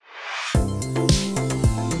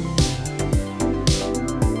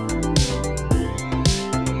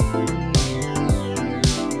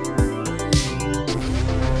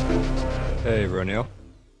Hey, Ronil.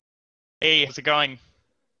 Hey, how's it going?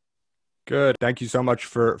 Good. Thank you so much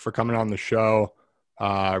for coming on the show.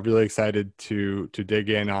 Really excited to dig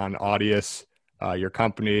in on Audius, your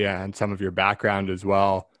company, and some of your background as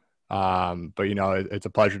well. But it's a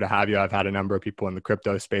pleasure to have you. I've had a number of people in the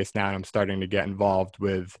crypto space now, and I'm starting to get involved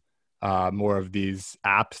with more of these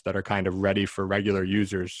apps that are kind of ready for regular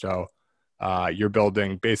users. So you're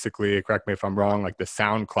building basically, correct me if I'm wrong, like the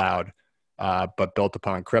SoundCloud, but built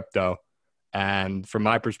upon crypto. And from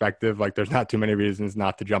my perspective, like there's not too many reasons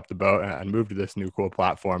not to jump the boat and move to this new cool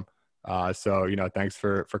platform. So thanks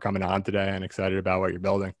for coming on today and excited about what you're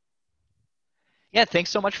building. Yeah, thanks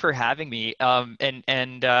so much for having me.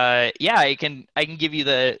 And yeah, I can give you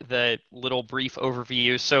the little brief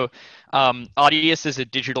overview. So, Audius is a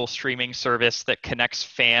digital streaming service that connects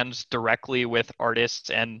fans directly with artists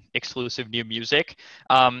and exclusive new music.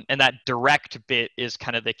 And that direct bit is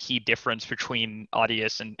kind of the key difference between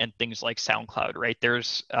Audius and things like SoundCloud, right?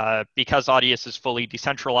 There's because Audius is fully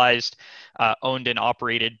decentralized, owned and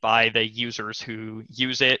operated by the users who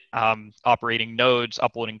use it, operating nodes,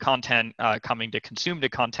 uploading content, coming to consume the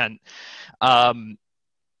content. Um,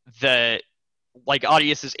 the like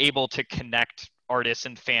Audius is able to connect artists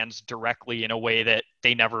and fans directly in a way that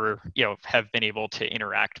they never have been able to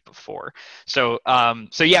interact before. So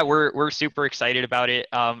yeah, we're super excited about it.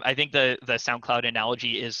 I think the SoundCloud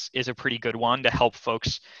analogy is a pretty good one to help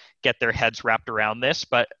folks get their heads wrapped around this,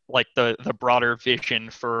 but like the broader vision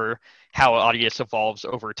for how Audius evolves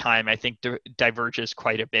over time, I think diverges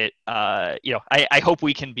quite a bit. I hope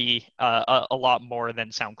we can be a lot more than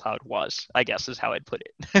SoundCloud was, I guess is how I'd put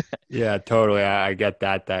it. Yeah, totally. I get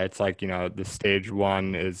that it's like, the stage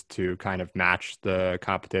one is to kind of match the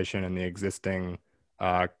competition and the existing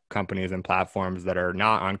companies and platforms that are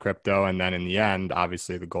not on crypto. And then in the end,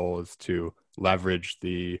 obviously the goal is to leverage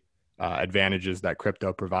the advantages that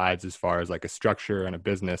crypto provides as far as like a structure and a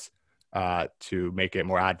business to make it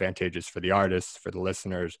more advantageous for the artists, for the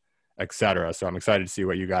listeners, etc. So I'm excited to see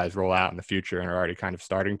what you guys roll out in the future and are already kind of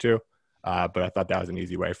starting to. But I thought that was an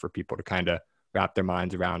easy way for people to kind of wrap their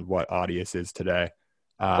minds around what Audius is today.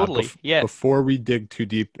 Totally. Yeah. Before we dig too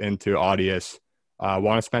deep into Audius, I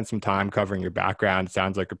want to spend some time covering your background. It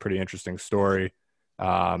sounds like a pretty interesting story.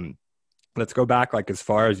 Um, let's go back like as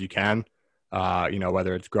far as you can,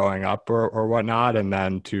 whether it's growing up or whatnot, and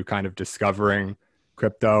then to kind of discovering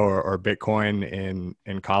crypto or Bitcoin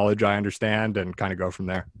in college, I understand, and kind of go from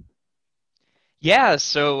there. Yeah,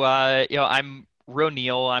 so I'm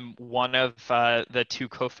Ronil. I'm one of the two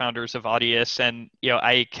co-founders of Audius, and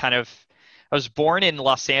I was born in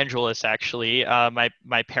Los Angeles actually.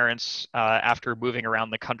 My parents, after moving around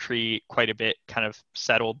the country quite a bit, kind of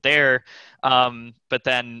settled there. But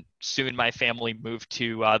then soon my family moved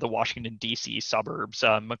to the Washington D.C. suburbs,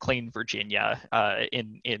 McLean, Virginia,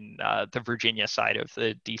 in the Virginia side of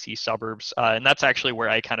the D.C. suburbs, and that's actually where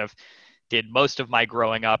I kind of did most of my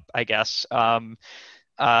growing up, I guess. And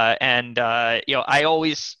I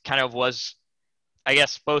always kind of was, I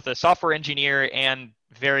guess, both a software engineer and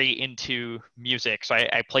very into music. So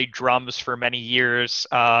I played drums for many years,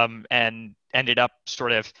 and ended up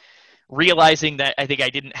sort of realizing that I think I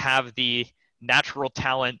didn't have the natural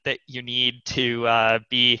talent that you need to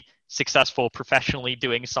be successful professionally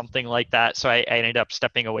doing something like that. So I ended up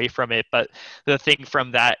stepping away from it. But the thing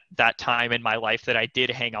from that time in my life that I did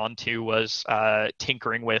hang on to was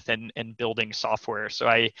tinkering with and building software. So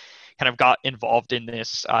I kind of got involved in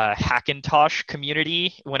this Hackintosh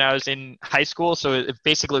community when I was in high school. So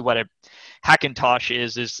basically, what a Hackintosh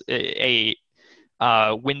is a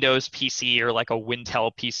Windows PC or like a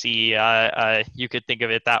Wintel PC. You could think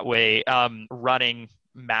of it that way, running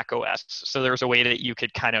Mac OS. So there's a way that you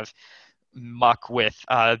could kind of muck with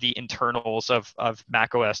the internals of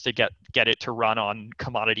Mac OS to get it to run on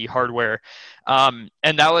commodity hardware. And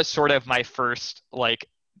that was sort of my first like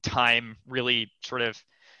time really sort of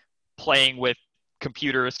playing with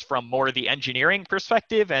computers from more the engineering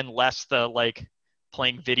perspective and less the like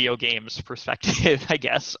playing video games perspective, I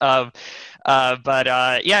guess. But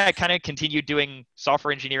yeah, I kind of continued doing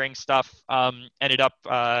software engineering stuff. Ended up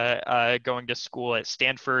going to school at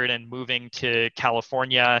Stanford and moving to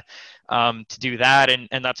California to do that.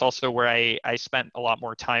 And that's also where I spent a lot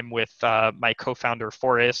more time with my co-founder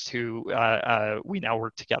Forrest, who we now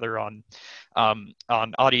work together on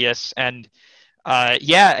Audius. And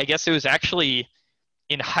yeah, I guess it was actually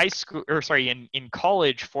in high school, or sorry, in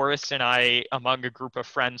college, Forrest and I, among a group of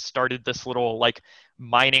friends, started this little like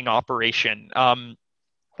mining operation. What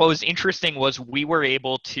was interesting was we were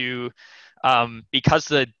able to, because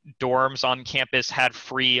the dorms on campus had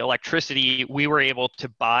free electricity, we were able to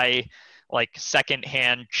buy like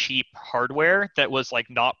secondhand cheap hardware that was like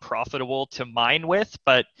not profitable to mine with,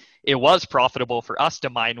 but it was profitable for us to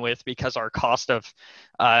mine with because our cost of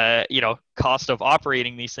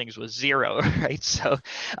operating these things was zero, right? So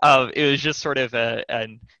it was just sort of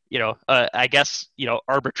I guess,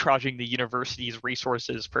 arbitraging the university's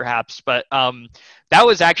resources perhaps. But that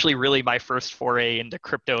was actually really my first foray into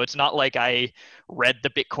crypto. It's not like I read the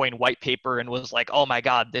Bitcoin white paper and was like, oh my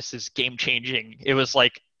God, this is game changing. It was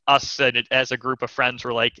like us as a group of friends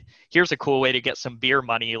were like, here's a cool way to get some beer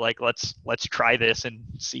money. Like, let's try this and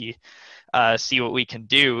see what we can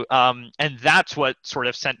do. And that's what sort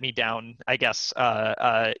of sent me down, I guess,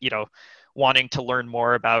 wanting to learn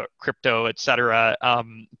more about crypto, et cetera.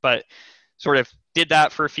 But sort of did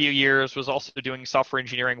that for a few years, was also doing software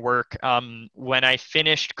engineering work. When I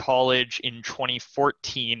finished college in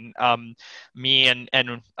 2014, me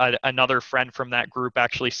and another friend from that group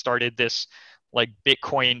actually started this like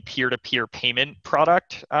Bitcoin peer-to-peer payment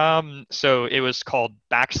product. So it was called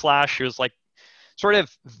Backslash. It was like sort of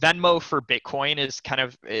Venmo for Bitcoin is kind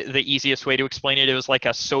of the easiest way to explain it. It was like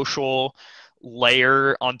a social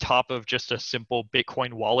layer on top of just a simple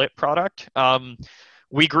Bitcoin wallet product.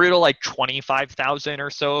 We grew to like 25,000 or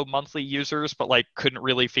so monthly users, but like couldn't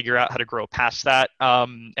really figure out how to grow past that,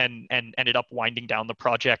 and ended up winding down the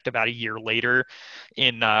project about a year later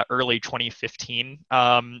in early 2015.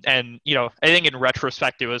 And I think in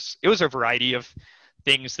retrospect, it was a variety of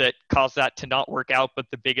things that caused that to not work out, but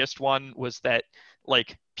the biggest one was that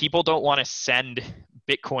like people don't want to send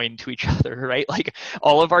Bitcoin to each other, right? Like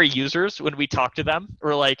all of our users, when we talk to them,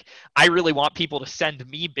 were like, I really want people to send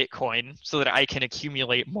me Bitcoin so that I can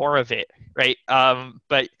accumulate more of it, right?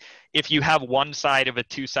 But if you have one side of a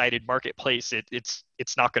two-sided marketplace, it's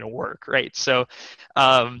not going to work, right? So,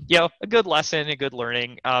 a good lesson, a good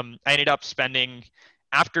learning. I ended up spending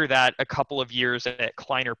after that a couple of years at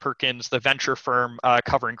Kleiner Perkins, the venture firm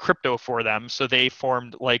covering crypto for them. So they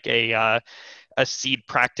formed like a seed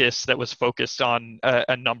practice that was focused on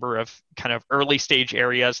a number of kind of early stage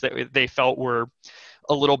areas that they felt were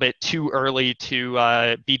a little bit too early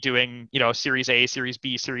to be doing, Series A, Series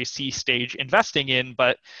B, Series C stage investing in,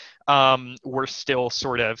 but were still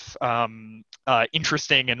sort of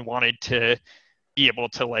interesting and wanted to be able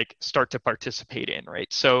to like start to participate in,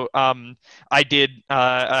 right? So I did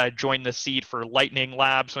join the seed for Lightning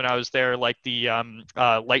Labs when I was there, like the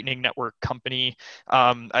Lightning Network company.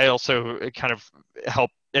 I also kind of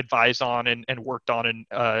helped advise on and worked on in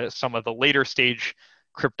some of the later stage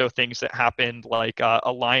crypto things that happened, like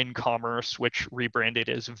Align Commerce, which rebranded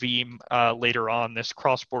as Veeam later on, this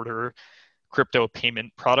cross-border crypto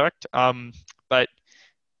payment product. But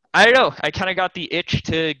I don't know. I kind of got the itch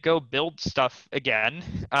to go build stuff again.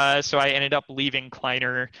 So I ended up leaving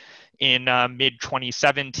Kleiner in mid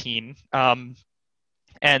 2017. And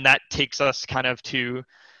that takes us kind of to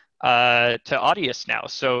Audius now.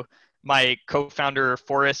 So my co-founder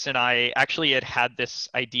Forrest and I actually had this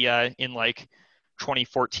idea in like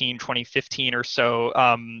 2014, 2015 or so,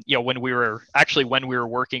 when we were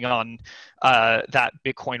working on that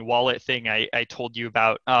Bitcoin wallet thing I told you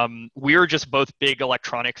about. We were just both big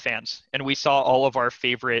electronic fans, and we saw all of our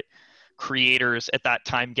favorite creators at that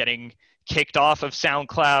time getting kicked off of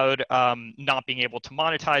SoundCloud, not being able to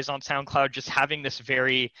monetize on SoundCloud, just having this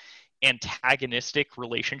very antagonistic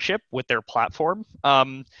relationship with their platform.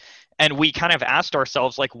 And we kind of asked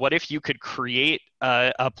ourselves, like, what if you could create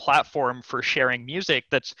a platform for sharing music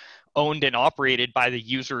that's owned and operated by the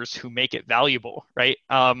users who make it valuable, right?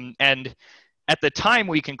 And at the time,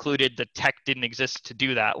 we concluded the tech didn't exist to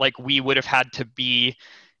do that. Like, we would have had to be,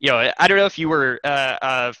 I don't know if you were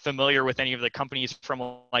familiar with any of the companies from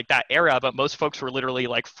like that era, but most folks were literally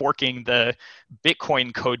like forking the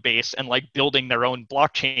Bitcoin code base and like building their own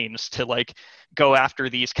blockchains to like go after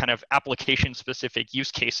these kind of application specific use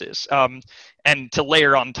cases. And to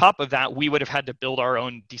layer on top of that, we would have had to build our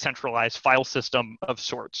own decentralized file system of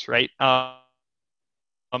sorts, right? But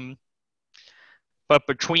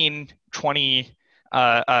between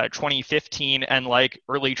 2015 and like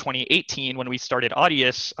early 2018, when we started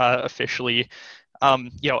Audius officially,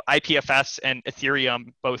 IPFS and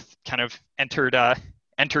Ethereum both kind of entered the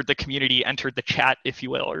community, entered the chat, if you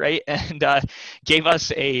will, right? And gave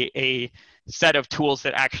us a set of tools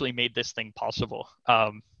that actually made this thing possible.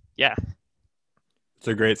 Yeah. It's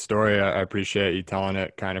a great story. I appreciate you telling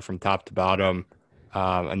it kind of from top to bottom.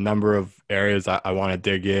 A number of areas I want to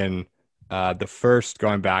dig in. The first,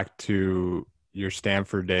 going back to your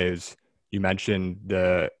Stanford days, you mentioned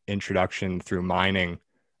the introduction through mining,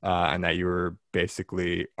 and that you were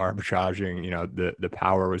basically arbitraging, the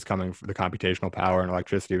power was coming from the computational power and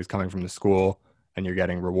electricity was coming from the school, and you're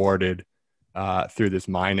getting rewarded through this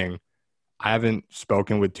mining. I haven't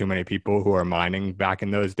spoken with too many people who are mining back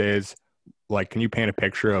in those days. Like, can you paint a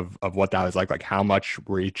picture of what that was like? Like, how much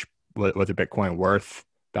was a Bitcoin worth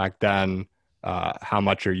back then? How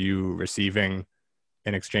much are you receiving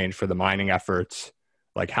in exchange for the mining efforts?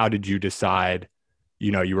 Like, how did you decide,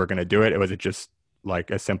 you were going to do it? Was it just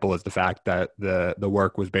like as simple as the fact that the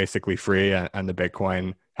work was basically free, and the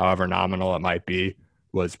Bitcoin, however nominal it might be,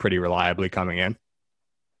 was pretty reliably coming in?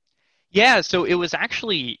 Yeah, so it was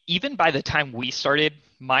actually, even by the time we started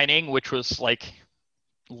mining, which was like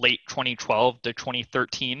late 2012 to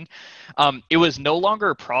 2013, it was no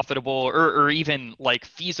longer profitable or even like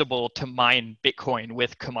feasible to mine Bitcoin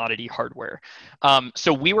with commodity hardware.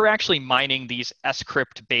 So we were actually mining these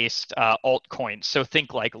Scrypt based altcoins. So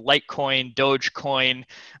think like Litecoin, Dogecoin.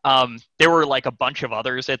 There were like a bunch of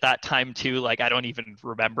others at that time too. Like I don't even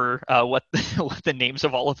remember what what the names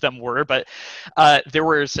of all of them were, but there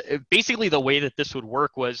was basically the way that this would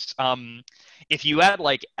work was if you had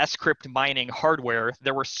like Scrypt mining hardware,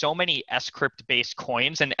 there were so many Scrypt based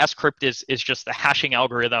coins, and Scrypt is just the hashing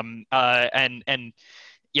algorithm, and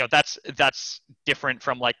that's different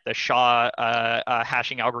from like the SHA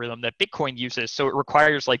hashing algorithm that Bitcoin uses. So it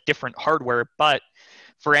requires like different hardware, but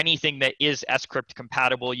for anything that is Scrypt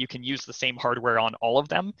compatible, you can use the same hardware on all of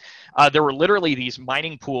them. There were literally these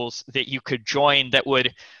mining pools that you could join that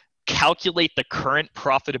would calculate the current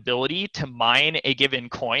profitability to mine a given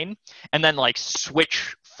coin and then like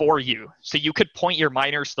switch for you. So you could point your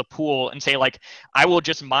miners to the pool and say like, I will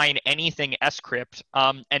just mine anything Scrypt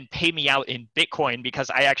and pay me out in Bitcoin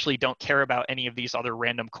because I actually don't care about any of these other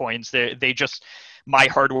random coins. They just, my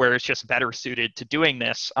hardware is just better suited to doing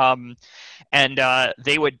this. And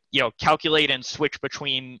they would calculate and switch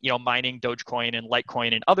between mining Dogecoin and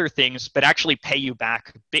Litecoin and other things, but actually pay you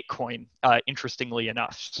back Bitcoin, interestingly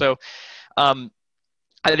enough. So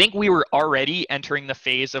I think we were already entering the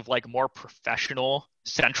phase of like more professional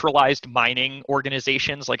centralized mining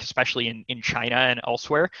organizations, like especially in China and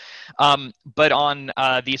elsewhere. But on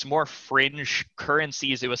these more fringe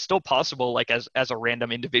currencies, it was still possible, like as a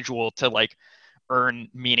random individual, to like earn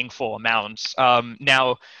meaningful amounts.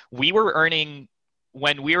 Now when we were earning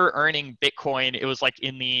Bitcoin, it was like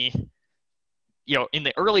in the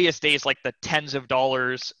earliest days, like the tens of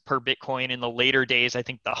dollars per Bitcoin. In the later days, I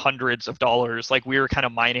think the hundreds of dollars. Like we were kind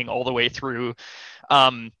of mining all the way through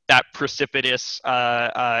that precipitous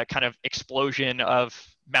kind of explosion of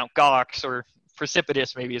Mount Gox, or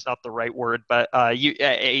precipitous maybe is not the right word, but I'm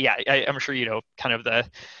sure kind of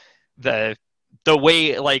the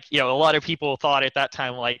way, like a lot of people thought at that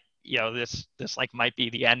time, like this like might be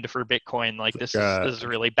the end for Bitcoin, like this is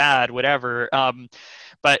really bad, whatever.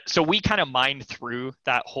 But so we kind of mined through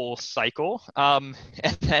that whole cycle, and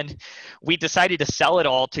then we decided to sell it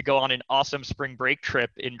all to go on an awesome spring break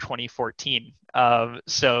trip in 2014. We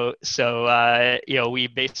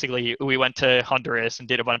went to Honduras and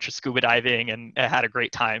did a bunch of scuba diving and had a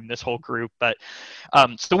great time, this whole group. But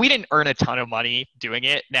so we didn't earn a ton of money doing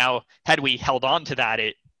it. Now, had we held on to that,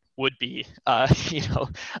 it would be a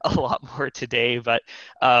lot more today, but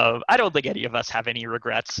I don't think any of us have any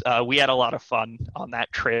regrets. We had a lot of fun on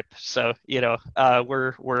that trip, so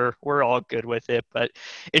we're all good with it. But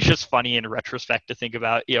it's just funny in retrospect to think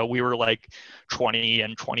about, we were like 20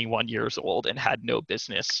 and 21 years old and had no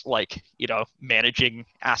business like managing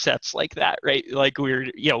assets like that, right? Like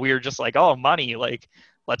we were just like, oh, money, like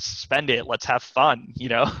let's spend it, let's have fun,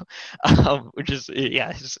 which is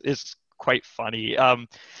is quite funny.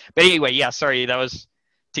 But anyway, yeah, sorry, that was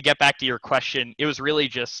to get back to your question. It was really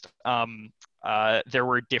just there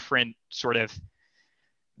were different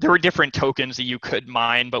tokens that you could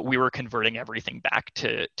mine, but we were converting everything back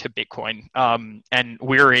to Bitcoin, and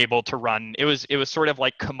we were able to run. It was sort of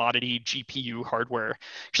like commodity GPU hardware,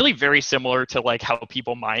 actually very similar to like how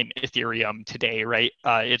people mine Ethereum today, right?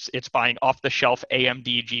 It's buying off the shelf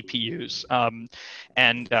AMD GPUs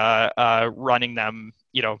and running them,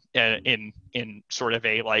 in sort of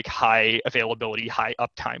a like high availability, high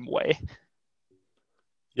uptime way.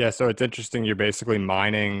 Yeah, so it's interesting. You're basically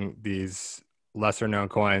mining these lesser known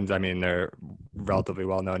coins. I mean, they're relatively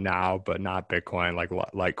well known now, but not Bitcoin, like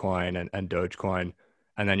Litecoin and Dogecoin.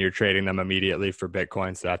 And then you're trading them immediately for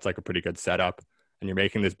Bitcoin. So that's like a pretty good setup. And you're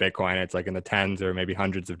making this Bitcoin, it's like in the tens or maybe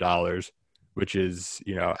hundreds of dollars, which is,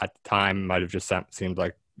 at the time might have just seemed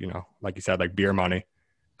like, like you said, like beer money.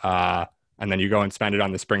 And then you go and spend it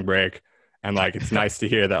on the spring break. And like, it's nice to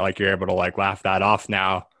hear that like you're able to like laugh that off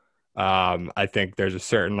now. I think there's a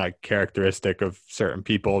certain like characteristic of certain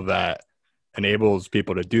people that enables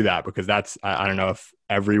people to do that, because I don't know if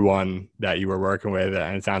everyone that you were working with,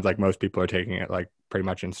 and it sounds like most people are taking it like pretty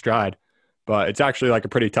much in stride, but it's actually like a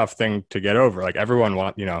pretty tough thing to get over. Like everyone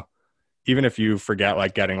even if you forget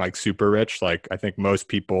like getting like super rich, like I think most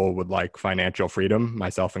people would like financial freedom,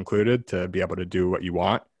 myself included, to be able to do what you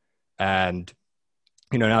want. And,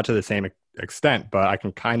 not to the same extent, but I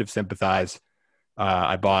can kind of sympathize.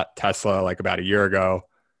 I bought Tesla like about a year ago,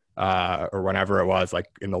 or whenever it was, like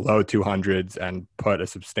in the low 200s, and put a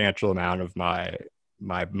substantial amount of my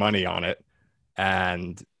money on it,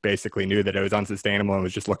 and basically knew that it was unsustainable and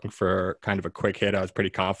was just looking for kind of a quick hit. I was pretty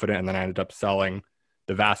confident, and then I ended up selling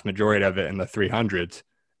the vast majority of it in the 300s.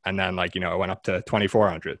 And then like, it went up to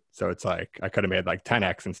 2,400. So it's like I could have made like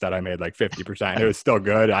 10x. Instead, I made like 50%. It was still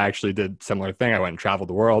good. I actually did similar thing. I went and traveled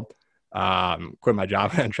the world, quit my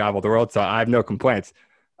job and traveled the world. So I have no complaints.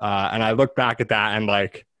 And I look back at that, and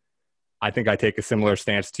like, I think I take a similar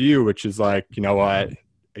stance to you, which is like, you know what,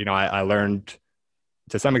 I learned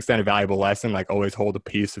to some extent a valuable lesson, like always hold a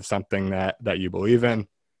piece of something that you believe in,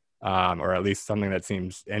 or at least something that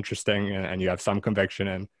seems interesting and you have some conviction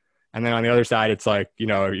in. And then on the other side, it's like, you're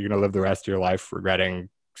going to live the rest of your life regretting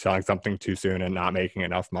selling something too soon and not making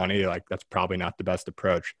enough money. Like that's probably not the best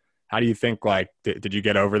approach. How do you think, like, did you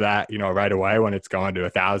get over that, right away when it's going to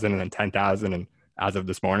 1,000 and then 10,000 and as of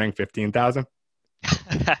this morning, 15,000?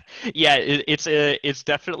 Yeah, it's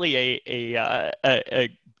definitely a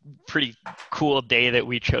pretty cool day that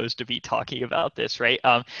we chose to be talking about this, right?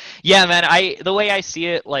 Yeah, man, the way I see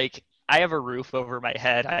it, like I have a roof over my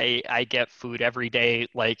head. I get food every day.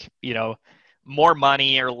 Like, more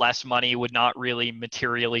money or less money would not really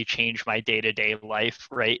materially change my day-to-day life,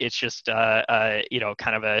 right? It's just kind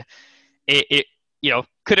of it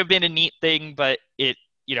could have been a neat thing, but it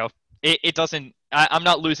doesn't. I'm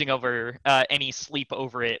not losing over any sleep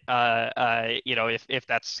over it. If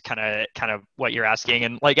that's kind of what you're asking,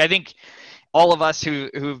 and like I think all of us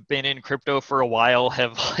who've been in crypto for a while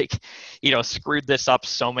have like screwed this up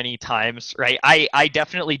so many times, right? I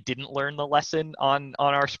definitely didn't learn the lesson on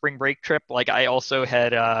our spring break trip. Like I also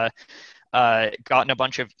had gotten a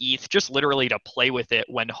bunch of ETH just literally to play with it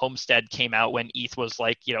when Homestead came out, when ETH was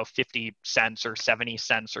like 50 cents or 70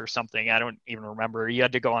 cents or something. I don't even remember. You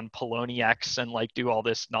had to go on Poloniex and like do all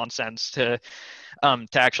this nonsense to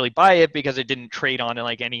actually buy it, because it didn't trade on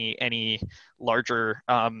like any larger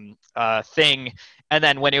thing. And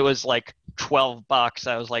then when it was like $12,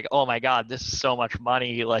 I was like, oh my god, this is so much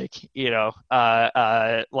money. Like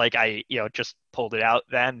like I just pulled it out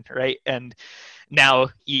then, right? And now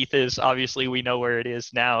ETH is, obviously we know where it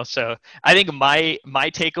is now. So I think my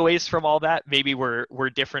takeaways from all that maybe were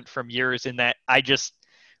different from yours, in that I just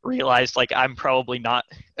realized like I'm probably not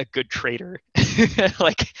a good trader.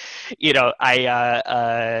 Like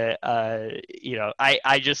I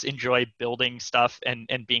just enjoy building stuff and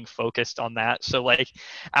being focused on that. So like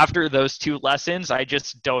after those two lessons, I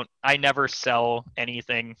never sell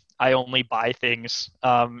anything. I only buy things,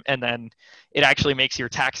 and then it actually makes your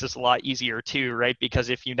taxes a lot easier too, right? Because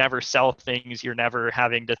if you never sell things, you're never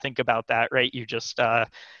having to think about that, right? You just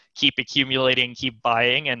keep accumulating, keep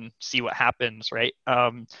buying, and see what happens, right?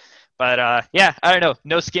 But yeah, I don't know.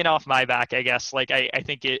 No skin off my back, I guess. Like I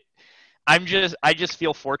think it. I just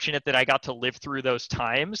feel fortunate that I got to live through those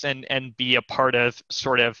times and be a part of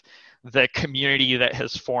sort of the community that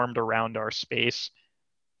has formed around our space.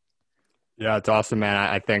 Yeah, it's awesome, man.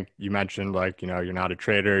 I think you mentioned like, you're not a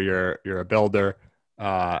trader, you're a builder.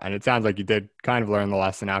 And it sounds like you did kind of learn the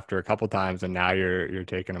lesson after a couple times, and now you're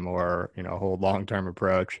taking a more, whole long-term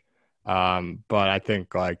approach. But I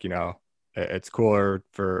think like, it's cooler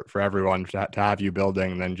for everyone to have you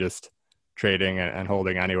building than just trading and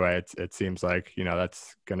holding anyway. It seems like,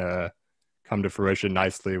 that's gonna come to fruition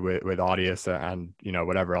nicely with Audius and,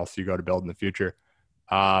 whatever else you go to build in the future.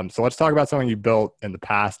 So let's talk about something you built in the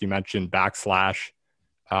past. You mentioned Backslash,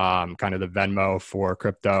 kind of the Venmo for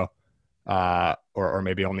crypto, or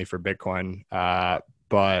maybe only for Bitcoin.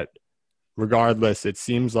 But regardless, it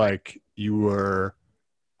seems like you were,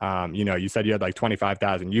 you said you had like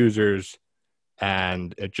 25,000 users,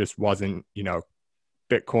 and it just wasn't,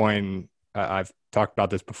 Bitcoin. I've talked about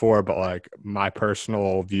this before, but like my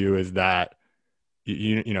personal view is that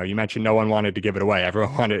you mentioned no one wanted to give it away.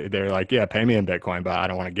 Everyone wanted, they're like, yeah, pay me in Bitcoin, but I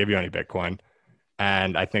don't want to give you any Bitcoin.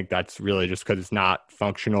 And I think that's really just because it's not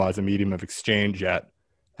functional as a medium of exchange yet.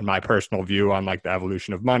 And my personal view on like the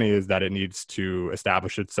evolution of money is that it needs to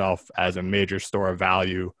establish itself as a major store of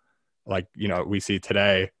value. Like, we see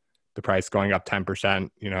today, the price going up 10%,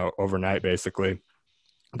 overnight, basically.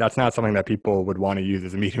 That's not something that people would want to use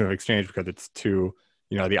as a medium of exchange, because it's too,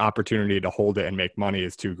 the opportunity to hold it and make money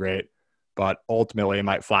is too great. But ultimately it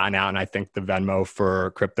might flatten out. And I think the Venmo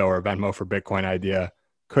for crypto or Venmo for Bitcoin idea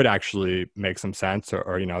could actually make some sense,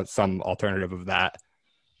 or some alternative of that.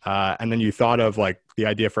 And then you thought of like the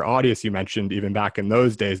idea for Audius you mentioned even back in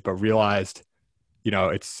those days, but realized,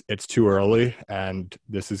 it's too early and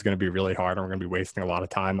this is going to be really hard and we're going to be wasting a lot of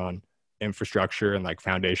time on infrastructure and like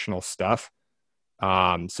foundational stuff.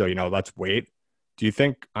 So, let's wait. Do you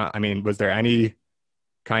think, was there any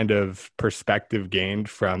kind of perspective gained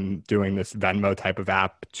from doing this Venmo type of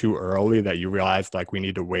app too early that you realized like we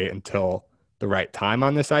need to wait until the right time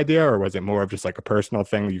on this idea? Or was it more of just like a personal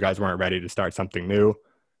thing? You guys weren't ready to start something new.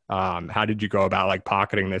 How did you go about like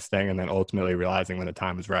pocketing this thing and then ultimately realizing when the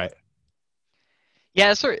time was right?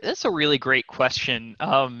 Yeah, that's a really great question.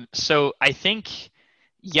 So I think,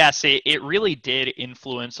 yes, it really did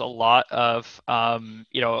influence a lot of,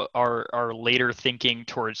 our later thinking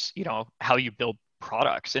towards, how you build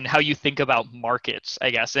products and how you think about markets,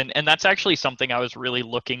 I guess. And that's actually something I was really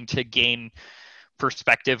looking to gain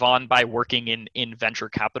perspective on by working in venture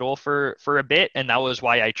capital for a bit, and that was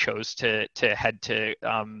why I chose to head to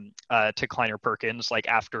Kleiner Perkins like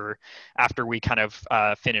after we kind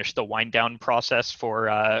of finished the wind down process for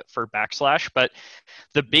Backslash. But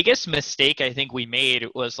the biggest mistake I think we made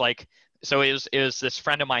was like, so it was this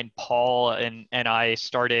friend of mine, Paul, and I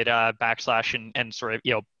started Backslash and sort of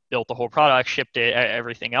built the whole product, shipped it,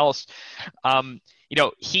 everything else.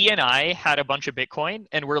 He and I had a bunch of Bitcoin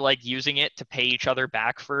and we're like using it to pay each other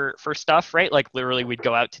back for stuff, right? Like literally we'd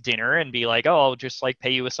go out to dinner and be like, oh, I'll just like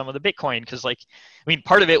pay you with some of the Bitcoin. Cause like,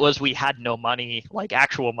 part of it was we had no money, like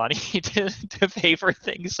actual money to pay for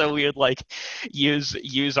things. So we would like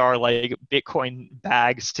use our like Bitcoin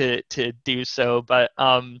bags to do so. But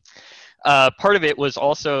part of it was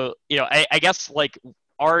also, I guess like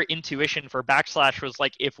our intuition for Backslash was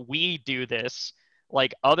like, if we do this,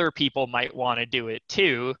 like other people might want to do it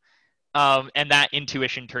too. And that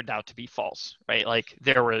intuition turned out to be false, right? Like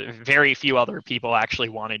there were very few other people actually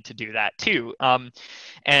wanted to do that too. I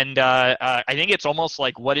think it's almost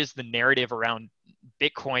like, what is the narrative around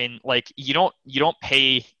Bitcoin? Like you don't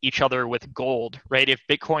pay each other with gold, right? If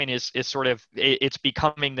Bitcoin is sort of, it's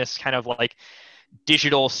becoming this kind of like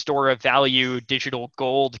digital store of value, digital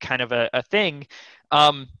gold kind of a thing.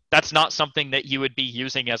 That's not something that you would be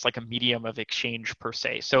using as like a medium of exchange per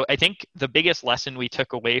se. So I think the biggest lesson we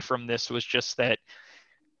took away from this was just that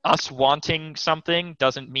us wanting something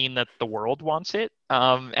doesn't mean that the world wants it.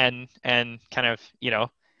 And kind of,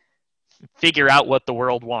 figure out what the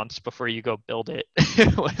world wants before you go build it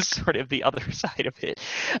was sort of the other side of it.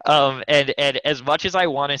 And as much as I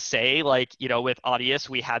want to say, like, with Audius,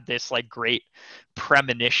 we had this like great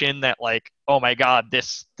premonition that like, oh my God,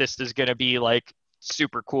 this is going to be like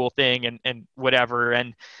super cool thing and whatever.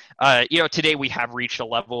 And, today we have reached a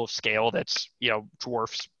level of scale that's,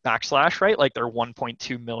 dwarfs Backslash, right? Like there are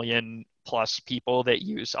 1.2 million plus people that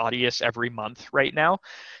use Audius every month right now.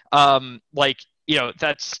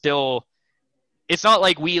 That's still, it's not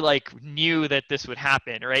like we like knew that this would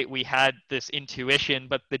happen, right? We had this intuition,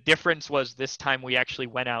 but the difference was this time we actually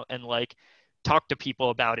went out and like talked to people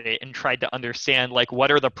about it and tried to understand like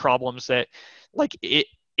what are the problems that like it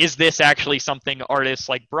is this actually something artists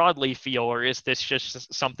like broadly feel, or is this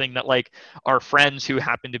just something that like our friends who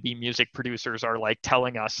happen to be music producers are like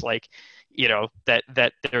telling us like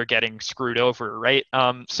that they're getting screwed over, right?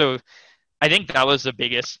 So I think that was the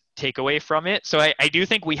biggest takeaway from it. So I do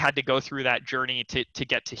think we had to go through that journey to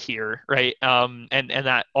get to here, right? And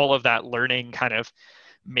that all of that learning kind of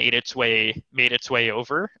made its way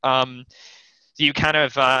over. So you kind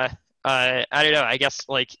of I don't know. I guess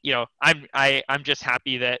like I'm just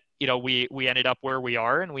happy that we ended up where we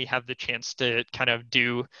are and we have the chance to kind of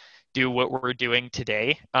do what we're doing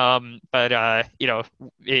today. But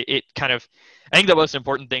it kind of, I think the most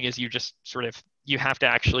important thing is you just sort of, you have to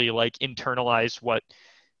actually like internalize what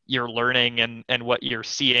you're learning and what you're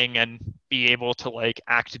seeing and be able to like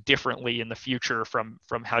act differently in the future from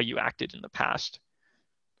how you acted in the past.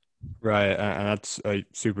 Right. And that's a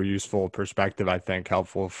super useful perspective, I think,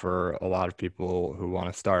 helpful for a lot of people who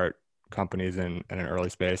want to start companies in an early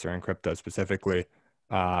space or in crypto specifically,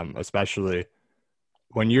 especially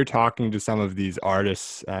when you're talking to some of these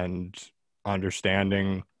artists and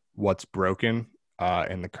understanding what's broken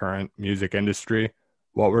in the current music industry.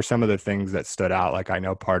 What were some of the things that stood out? Like I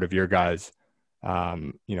know part of your guys,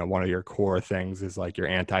 one of your core things is like your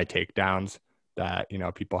anti takedowns that,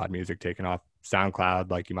 people had music taken off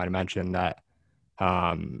SoundCloud, like you might have mentioned that,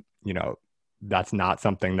 um, you know, that's not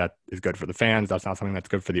something that is good for the fans. That's not something that's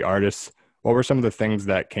good for the artists. What were some of the things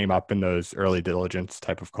that came up in those early diligence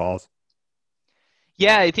type of calls?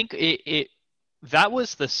 Yeah, I think it that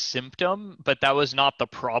was the symptom, but that was not the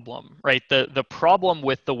problem, right? The problem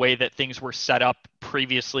with the way that things were set up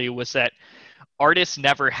previously was that artists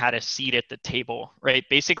never had a seat at the table, right?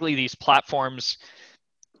 Basically, these platforms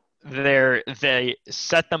they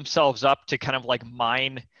set themselves up to kind of like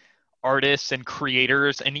mine artists and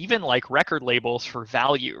creators and even like record labels for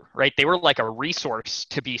value, right? They were like a resource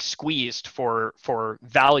to be squeezed for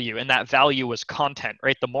value, and that value was content,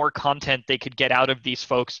 right? The more content they could get out of these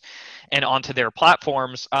folks and onto their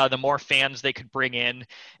platforms, the more fans they could bring in,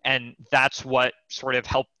 and that's what sort of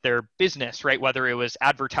helped their business, right? Whether it was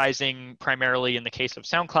advertising primarily in the case of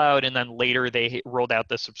SoundCloud, and then later they rolled out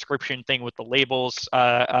the subscription thing with the labels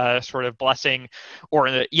sort of blessing,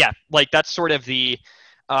 or like that's sort of the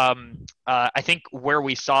I think where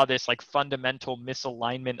we saw this like fundamental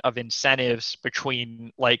misalignment of incentives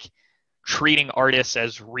between like treating artists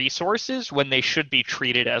as resources when they should be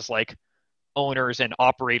treated as like owners and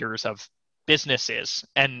operators of businesses,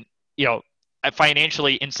 and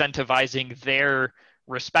financially incentivizing their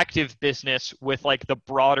respective business with like the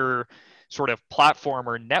broader sort of platform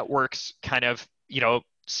or networks kind of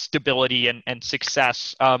stability and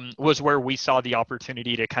success was where we saw the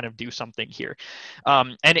opportunity to kind of do something here.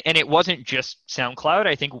 And it wasn't just SoundCloud.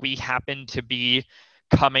 I think we happened to be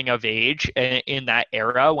coming of age in that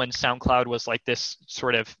era when SoundCloud was like this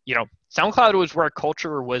sort of, SoundCloud was where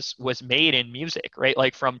culture was made in music, right?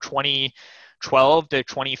 Like from 2012 to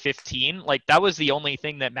 2015, like that was the only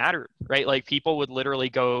thing that mattered, right? Like people would literally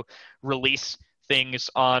go release things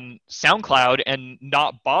on SoundCloud and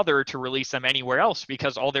not bother to release them anywhere else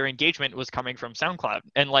because all their engagement was coming from SoundCloud.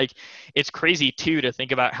 And like, it's crazy too to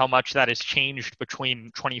think about how much that has changed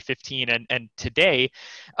between 2015 and today.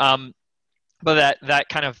 But that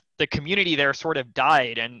kind of the community there sort of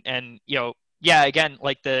died, and yeah, again,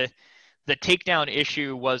 like the takedown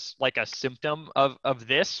issue was like a symptom of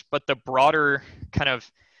this, but the broader kind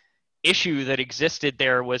of issue that existed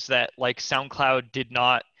there was that like SoundCloud did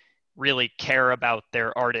not really care about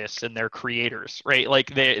their artists and their creators, right?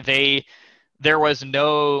 Like there was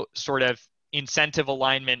no sort of incentive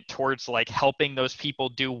alignment towards like helping those people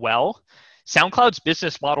do well. SoundCloud's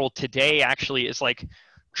business model today actually is like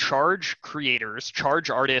charge creators, charge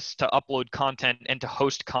artists to upload content and to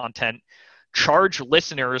host content, charge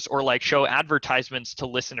listeners or like show advertisements to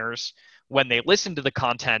listeners when they listen to the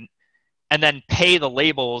content, and then pay the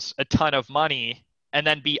labels a ton of money and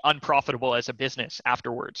then be unprofitable as a business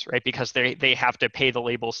afterwards, right? Because they have to pay the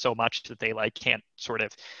labels so much that they like can't sort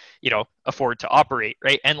of, afford to operate,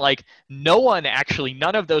 right? And like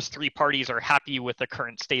none of those three parties are happy with the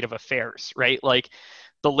current state of affairs, right? Like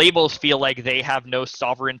the labels feel like they have no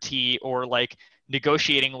sovereignty or like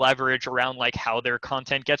negotiating leverage around like how their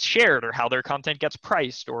content gets shared or how their content gets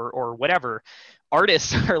priced or whatever.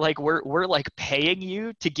 Artists are like, we're like paying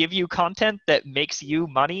you to give you content that makes you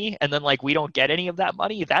money, and then like we don't get any of that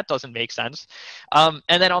money. That doesn't make sense. And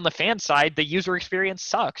then on the fan side, the user experience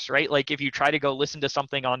sucks, right? Like if you try to go listen to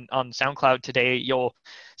something on SoundCloud today, you'll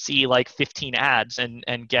see like 15 ads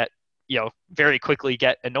and get very quickly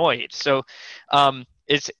get annoyed. So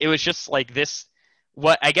it was just like this.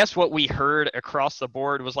 What we heard across the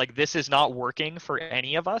board was like, this is not working for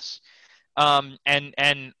any of us.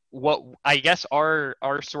 And what I guess our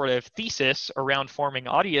sort of thesis around forming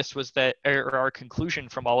Audius was that, or our conclusion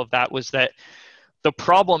from all of that was that the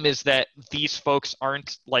problem is that these folks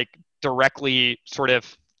aren't like directly sort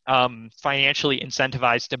of financially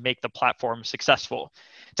incentivized to make the platform successful.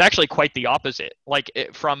 It's actually quite the opposite. Like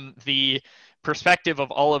from the perspective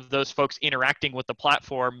of all of those folks interacting with the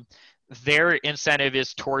platform, their incentive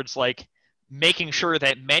is towards like making sure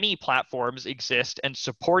that many platforms exist and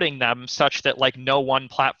supporting them such that like no one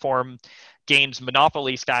platform gains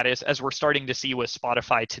monopoly status, as we're starting to see with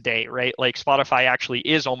Spotify today, right? Like Spotify actually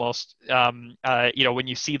is almost, when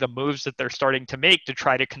you see the moves that they're starting to make to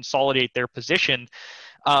try to consolidate their position,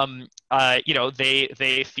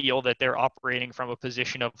 they feel that they're operating from a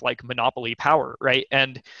position of like monopoly power, right?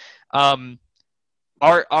 And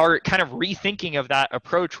our kind of rethinking of that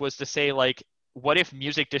approach was to say like, what if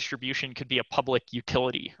music distribution could be a public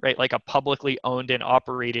utility, right? Like a publicly owned and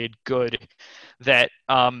operated good that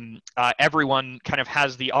everyone kind of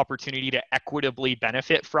has the opportunity to equitably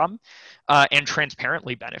benefit from and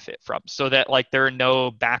transparently benefit from, so that like there are no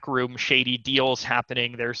backroom shady deals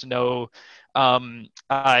happening. There's no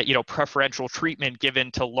preferential treatment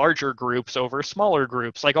given to larger groups over smaller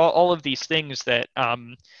groups. Like all of these things that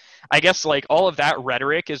I guess like all of that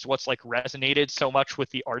rhetoric is what's like resonated so much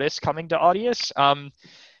with the artists coming to Audius.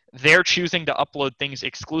 They're choosing to upload things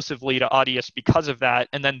exclusively to Audius because of that,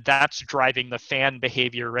 and then that's driving the fan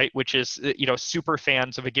behavior, right? Which is super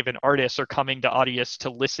fans of a given artist are coming to Audius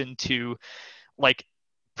to listen to like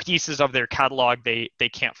pieces of their catalog they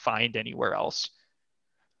can't find anywhere else.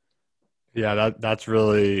 Yeah, that's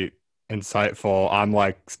really insightful. I'm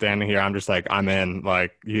like standing here, I'm just like, I'm in.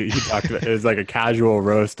 Like you talked about, it was like a casual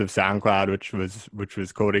roast of SoundCloud, which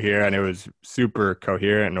was cool to hear, and it was super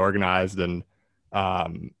coherent and organized, and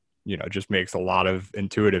um, just makes a lot of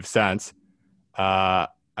intuitive sense.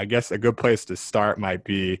 I guess a good place to start might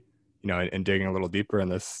be, in digging a little deeper in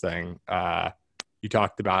this thing. You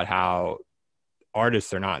talked about how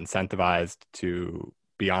artists are not incentivized to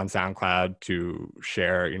be on SoundCloud, to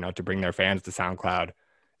share, to bring their fans to SoundCloud.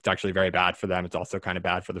 It's actually very bad for them. It's also kind of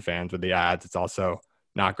bad for the fans with the ads. It's also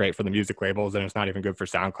not great for the music labels, and it's not even good for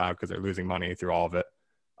SoundCloud because they're losing money through all of it.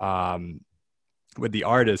 Um, with the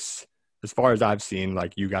artists, as far as I've seen,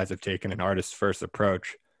 like you guys have taken an artist first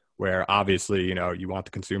approach where obviously, you want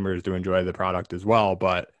the consumers to enjoy the product as well,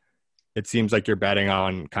 but it seems like you're betting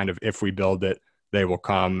on kind of if we build it, they will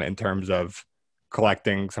come in terms of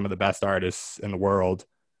collecting some of the best artists in the world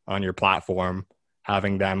on your platform,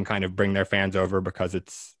 having them kind of bring their fans over because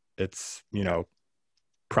it's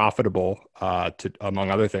profitable to,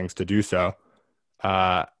 among other things, to do so.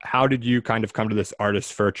 How did you kind of come to this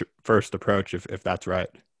artist first approach, if that's right?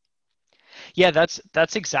 Yeah,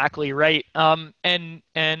 that's exactly right. And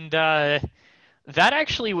that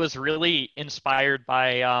actually was really inspired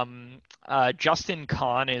by Justin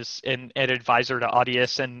Kahn is an advisor to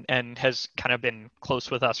Audius and has kind of been close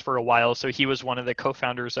with us for a while. So he was one of the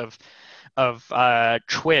co-founders of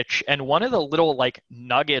Twitch, and one of the little like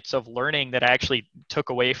nuggets of learning that I actually took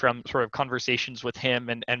away from sort of conversations with him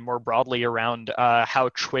and more broadly around how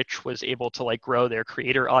Twitch was able to like grow their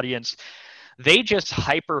creator audience. They just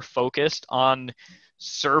hyper focused on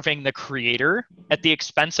serving the creator at the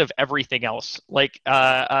expense of everything else. Like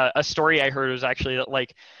a story I heard was actually that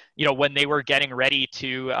like, when they were getting ready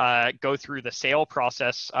to go through the sale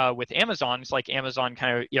process with Amazon, it's like Amazon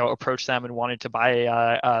kind of, approached them and wanted to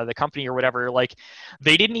buy the company or whatever. Like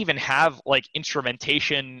they didn't even have like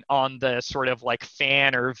instrumentation on the sort of like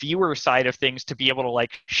fan or viewer side of things to be able to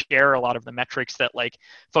like share a lot of the metrics that like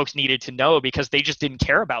folks needed to know because they just didn't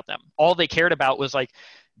care about them. All they cared about was like,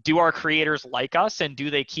 do our creators like us and do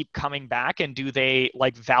they keep coming back and do they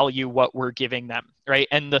like value what we're giving them, right?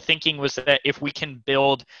 And the thinking was that if we can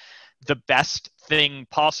build the best thing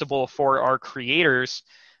possible for our creators,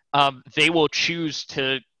 they will choose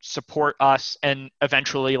to support us and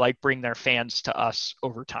eventually like bring their fans to us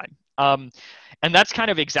over time. And that's kind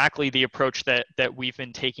of exactly the approach that we've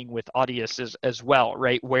been taking with Audius as well,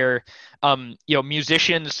 right? Where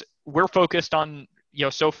musicians, we're focused on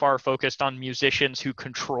so far focused on musicians who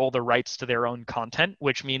control the rights to their own content,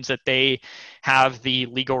 which means that they have the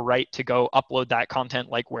legal right to go upload that content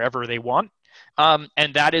like wherever they want.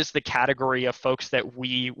 And that is the category of folks that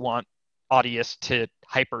we want Audius to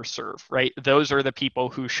hyper serve, right? Those are the people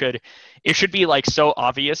who it should be like so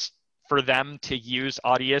obvious for them to use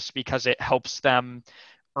Audius because it helps them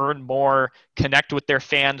earn more, connect with their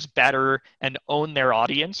fans better, and own their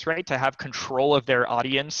audience, right? To have control of their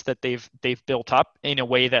audience that they've built up in a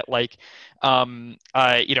way that like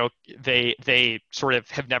they sort of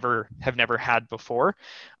have never had before.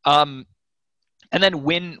 And then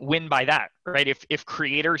win by that, right? If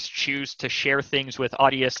creators choose to share things with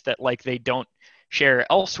Audius that like they don't share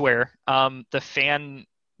elsewhere, the fan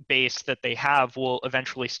base that they have will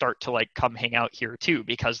eventually start to like come hang out here too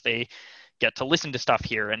because they get to listen to stuff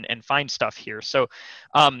here and find stuff here. So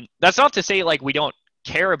that's not to say like we don't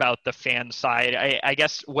care about the fan side. I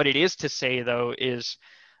guess what it is to say though is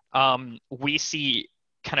we see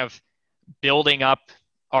kind of building up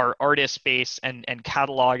our artist base and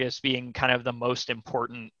catalog as being kind of the most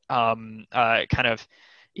important kind of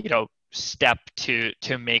step to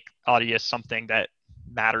make Audius something that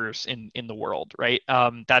matters in the world, right?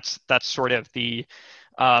 That's sort of the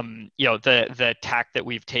the tack that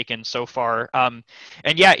we've taken so far. And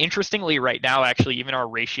yeah, interestingly, right now, actually, even our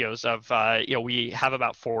ratios of we have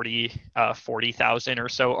about 40,000 or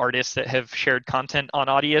so artists that have shared content on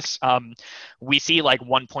Audius. We see like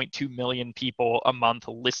 1.2 million people a month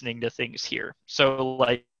listening to things here. So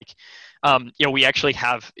like we actually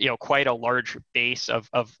have quite a large base of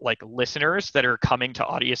like listeners that are coming to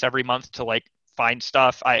Audius every month to like find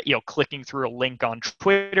stuff. Clicking through a link on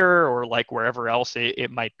Twitter or like wherever else it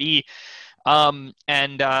might be, sort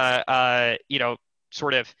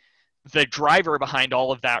of the driver behind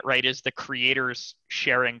all of that, right, is the creators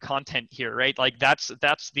sharing content here, right? Like that's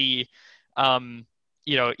the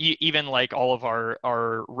even like all of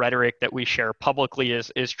our rhetoric that we share publicly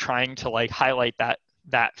is trying to like highlight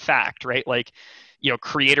that fact, right? Like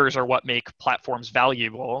creators are what make platforms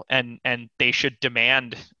valuable, and they should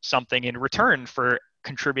demand something in return for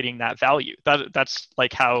contributing that value. That's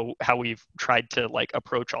like how we've tried to like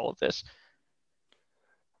approach all of this.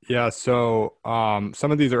 Yeah, so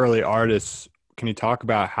some of these early artists, can you talk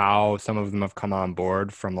about how some of them have come on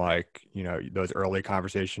board from like, those early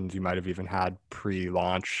conversations you might have even had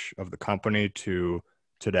pre-launch of the company to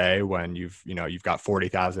today when you've got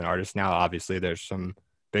 40,000 artists now. Obviously, there's some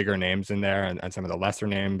bigger names in there and some of the lesser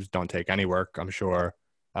names don't take any work, I'm sure.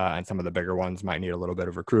 And some of the bigger ones might need a little bit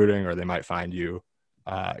of recruiting or they might find you,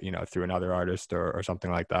 through another artist or something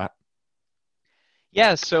like that.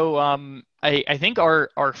 Yeah, so I think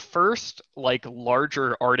our first like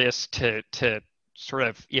larger artist to sort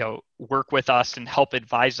of work with us and help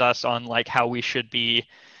advise us on like how we should be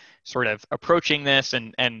sort of approaching this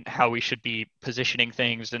and how we should be positioning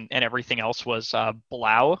things and everything else was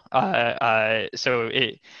Blau.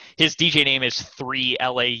 His DJ name is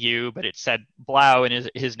 3LAU, but it said Blau, and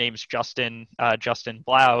his name's Justin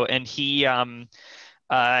Blau, and he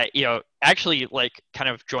actually like kind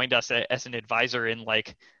of joined us as an advisor in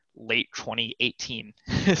like late 2018.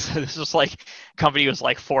 So this was like company was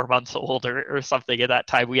like 4 months old or something at that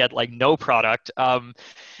time. We had like no product.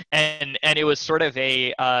 And it was sort of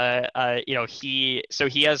he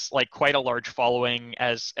has like quite a large following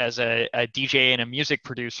as a DJ and a music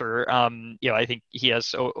producer. I think he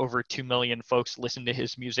has over 2 million folks listen to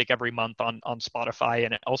his music every month on Spotify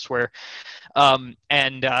and elsewhere.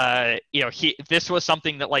 He this was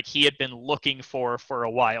something that like he had been looking for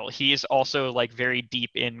a while. He's also like very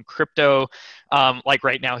deep in crypto. Like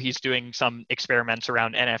right now he's doing some experiments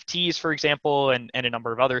around NFTs, for example, and a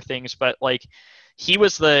number of other things. But like he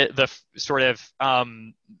was the sort of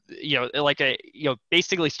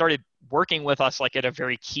basically started working with us like at a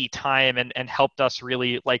very key time and helped us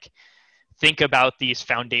really like think about these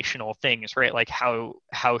foundational things, right? Like how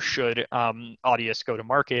should Audius go to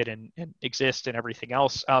market and exist and everything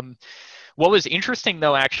else. What was interesting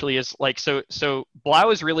though actually is like so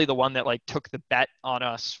Blau is really the one that like took the bet on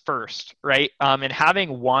us first, right? And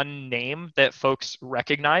having one name that folks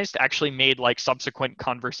recognized actually made like subsequent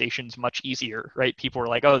conversations much easier, right? People were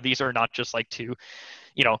like, oh, these are not just like two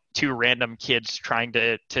random kids trying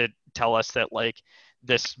to tell us that like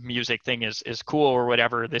this music thing is cool or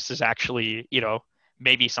whatever. This is actually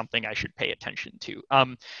maybe something I should pay attention to.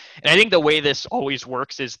 And I think the way this always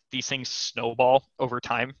works is these things snowball over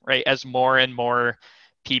time, right? As more and more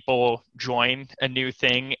people join a new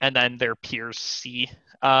thing and then their peers see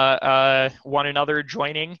one another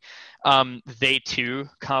joining, they too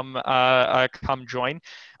come join.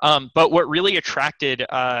 But what really attracted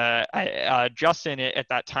Justin at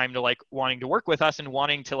that time to like wanting to work with us and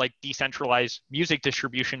wanting to like decentralize music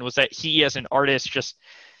distribution was that he as an artist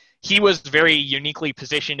he was very uniquely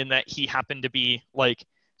positioned in that he happened to be like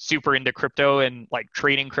super into crypto and like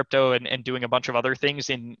trading crypto and doing a bunch of other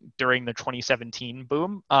things during the 2017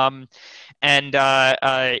 boom.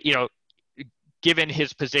 Given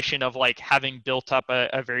his position of like having built up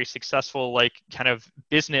a very successful like kind of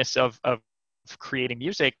business of creating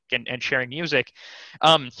music and sharing music,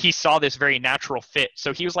 he saw this very natural fit.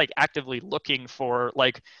 So he was like actively looking for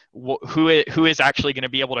like who is actually going to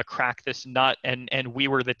be able to crack this nut, and we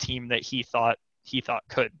were the team that he thought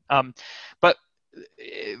could. But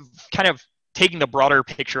kind of taking the broader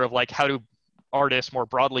picture of like how do artists more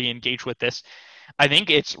broadly engage with this, I think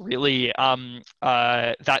it's really that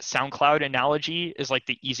SoundCloud analogy is like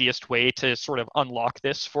the easiest way to sort of unlock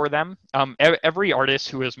this for them. Every artist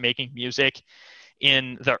who is making music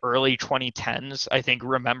in the early 2010s, I think,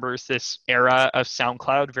 remembers this era of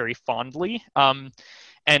SoundCloud very fondly.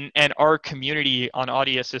 And our community on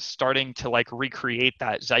Audius is starting to like recreate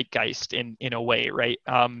that zeitgeist in a way, right?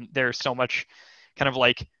 There's so much kind of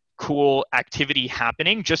like cool activity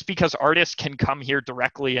happening just because artists can come here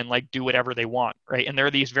directly and like do whatever they want, right? And there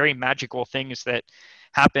are these very magical things that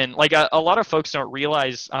happen. Like a lot of folks don't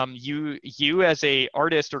realize you as a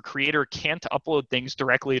artist or creator can't upload things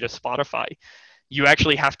directly to Spotify. You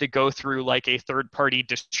actually have to go through like a third party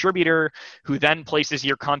distributor who then places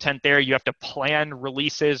your content there. You have to plan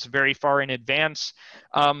releases very far in advance.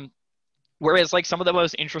 Whereas like some of the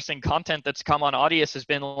most interesting content that's come on Audius has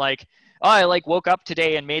been like, oh, I like woke up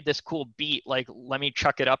today and made this cool beat. Like, let me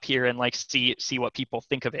chuck it up here and like see what people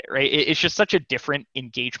think of it. Right. It's just such a different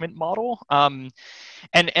engagement model. And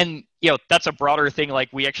that's a broader thing. Like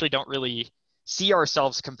we actually don't really see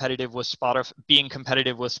ourselves being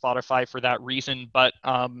competitive with Spotify for that reason. But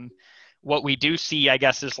what we do see, I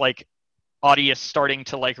guess, is like Audius starting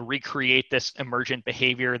to like recreate this emergent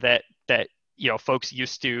behavior that folks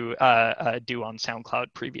used to do on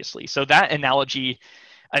SoundCloud previously. So that analogy,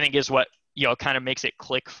 I think, is what kind of makes it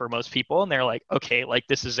click for most people, and they're like, okay, like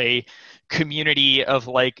this is a community of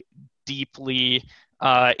like deeply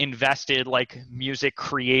invested like music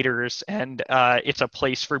creators, and it's a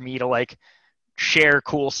place for me to like share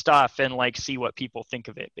cool stuff and like see what people think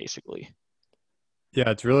of it, basically. Yeah,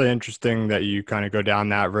 it's really interesting that you kind of go down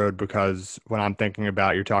that road, because when I'm thinking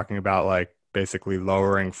about, you're talking about like basically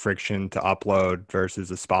lowering friction to upload versus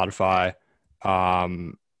a Spotify,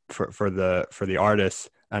 um, for the artists,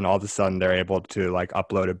 and all of a sudden they're able to like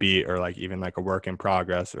upload a beat, or like even like a work in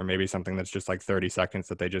progress, or maybe something that's just like 30 seconds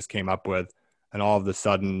that they just came up with, and all of a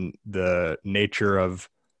sudden the nature of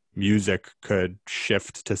music could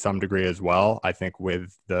shift to some degree as well. I think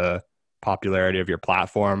with the popularity of your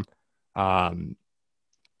platform. Um,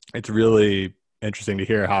 it's really interesting to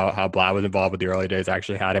hear how Blatt was involved with the early days. I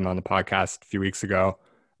actually had him on the podcast a few weeks ago.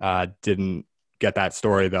 Didn't get that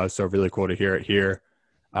story though, so really cool to hear it here.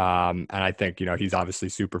 And I think, he's obviously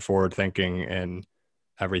super forward thinking in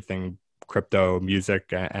everything crypto,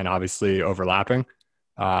 music, and obviously overlapping.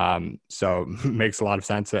 So makes a lot of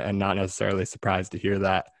sense, and not necessarily surprised to hear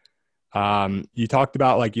that. You talked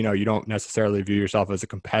about like, you don't necessarily view yourself as a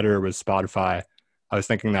competitor with Spotify. I was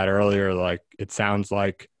thinking that earlier, like it sounds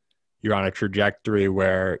like you're on a trajectory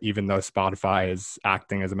where, even though Spotify is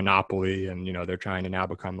acting as a monopoly, and they're trying to now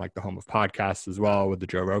become like the home of podcasts as well with the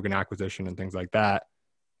Joe Rogan acquisition and things like that,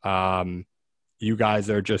 you guys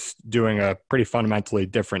are just doing a pretty fundamentally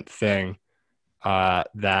different thing,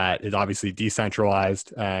 that is obviously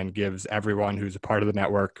decentralized and gives everyone who's a part of the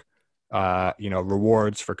network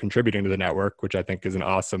rewards for contributing to the network, which I think is an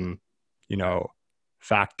awesome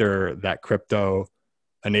factor that crypto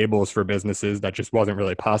enables for businesses that just wasn't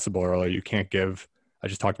really possible earlier. You can't give, I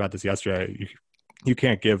just talked about this yesterday, you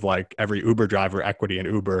can't give like every Uber driver equity in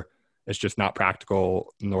Uber. It's just not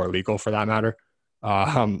practical nor legal for that matter.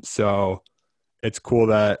 So it's cool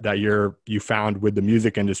that you found with the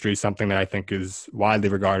music industry something that I think is widely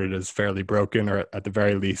regarded as fairly broken, or at the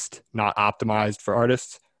very least not optimized for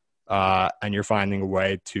artists. And you're finding a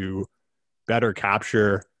way to better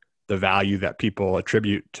capture the value that people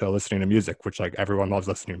attribute to listening to music, which like everyone loves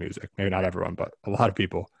listening to music. Maybe not everyone, but a lot of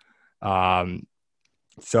people.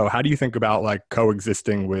 So how do you think about like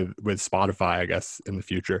coexisting with Spotify, I guess, in the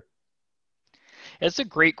future? It's a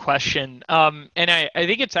great question. And I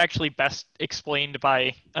think it's actually best explained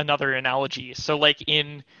by another analogy. So like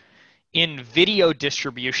in video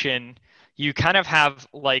distribution, you kind of have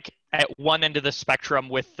like at one end of the spectrum,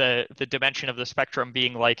 with the dimension of the spectrum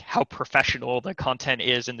being like how professional the content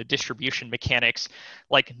is and the distribution mechanics,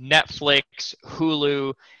 like Netflix,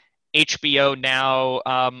 Hulu, HBO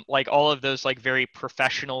now, like all of those like very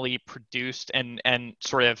professionally produced and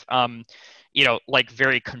sort of like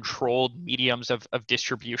very controlled mediums of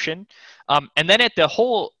distribution. And then at the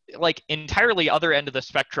whole like entirely other end of the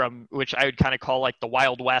spectrum, which I would kind of call like the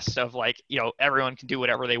Wild West of like everyone can do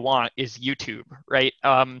whatever they want, is YouTube, right?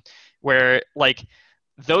 Where like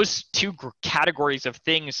those two categories of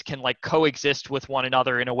things can like coexist with one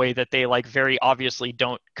another in a way that they like very obviously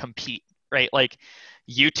don't compete, right? Like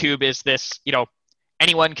YouTube is this,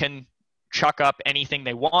 anyone can chuck up anything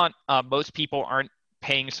they want. Most people aren't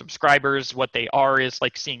paying subscribers. What they are is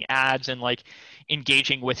like seeing ads and like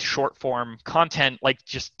engaging with short form content, like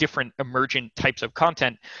just different emergent types of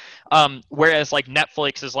content. Whereas like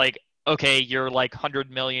Netflix is like, okay, you're like $100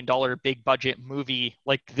 million big budget movie,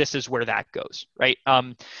 like this is where that goes, right?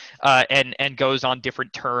 And goes on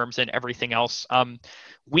different terms and everything else.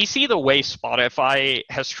 We see the way Spotify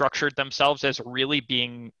has structured themselves as really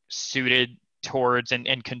being suited towards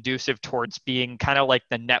and conducive towards being kind of like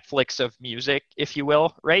the Netflix of music, if you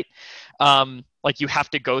will, right? Like you have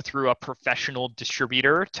to go through a professional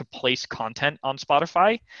distributor to place content on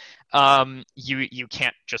Spotify. You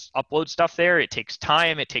can't just upload stuff there. It takes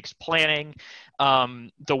time. It takes planning.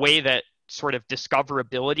 The way that sort of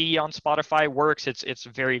discoverability on Spotify works, it's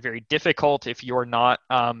very, very difficult if you're not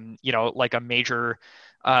like a major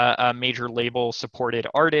label supported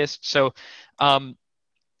artist. So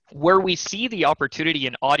where we see the opportunity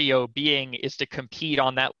in audio being is to compete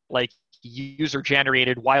on that like user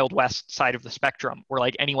generated Wild West side of the spectrum, where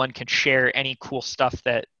like anyone can share any cool stuff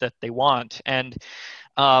that they want. And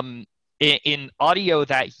in audio,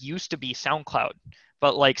 that used to be SoundCloud,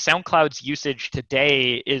 but like SoundCloud's usage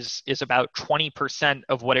today is about 20%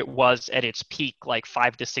 of what it was at its peak like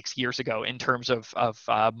 5 to 6 years ago in terms of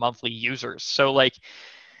monthly users. So like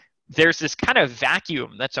there's this kind of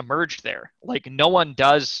vacuum that's emerged there. Like no one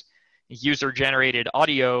does user generated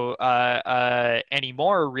audio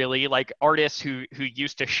anymore, really. Like artists who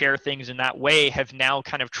used to share things in that way have now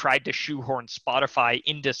kind of tried to shoehorn Spotify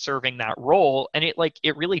into serving that role, and it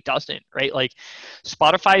really doesn't, right? Like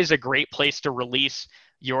Spotify is a great place to release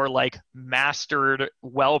your like mastered,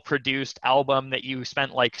 well-produced album that you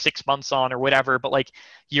spent like 6 months on or whatever, but like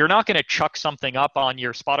you're not going to chuck something up on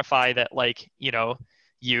your Spotify that like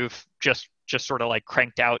you've just just sort of like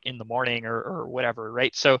cranked out in the morning or whatever,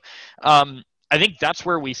 right? So I think that's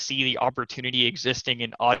where we see the opportunity existing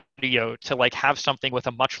in audio to like have something with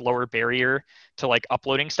a much lower barrier to like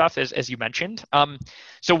uploading stuff, as you mentioned.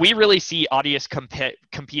 So we really see Audius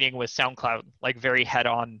competing with SoundCloud like very head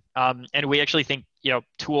on, and we actually think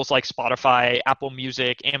tools like Spotify, Apple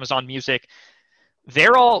Music, Amazon Music,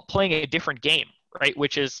 they're all playing a different game, right?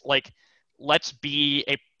 Which is like, let's be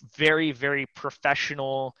a very, very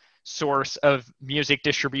professional source of music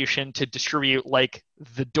distribution to distribute like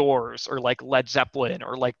The Doors or like Led Zeppelin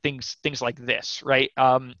or like things like this, right?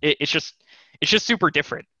 It's just super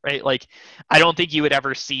different, right? Like, I don't think you would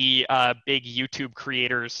ever see big YouTube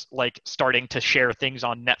creators like starting to share things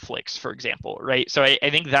on Netflix, for example, right? So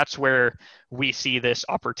I think that's where we see this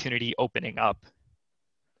opportunity opening up.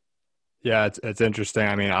 Yeah, it's interesting.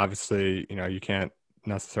 I mean, obviously, you can't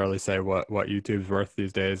necessarily say what YouTube's worth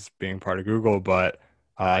these days being part of Google, but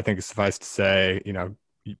I think it's suffice to say,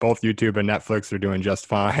 both YouTube and Netflix are doing just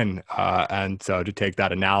fine. And so to take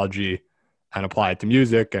that analogy and apply it to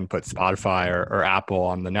music and put Spotify or Apple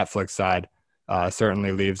on the Netflix side,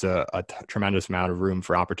 certainly leaves a tremendous amount of room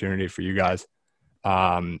for opportunity for you guys.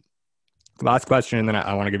 Last question, and then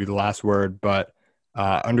I want to give you the last word, but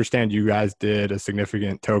understand you guys did a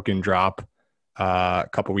significant token drop a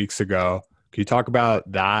couple weeks ago. Can you talk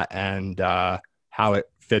about that and how it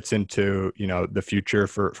fits into the future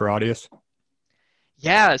for Audius?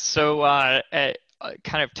 Yeah, so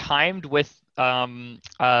kind of timed with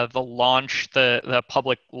the launch, the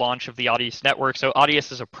public launch of the Audius network. So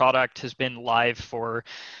Audius as a product has been live for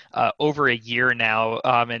over a year now,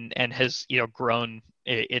 and has grown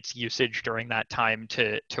its usage during that time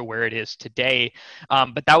to where it is today.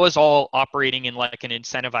 But that was all operating in like an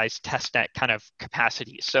incentivized testnet kind of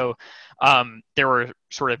capacity. So there were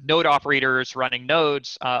sort of node operators running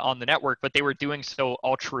nodes on the network, but they were doing so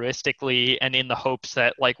altruistically and in the hopes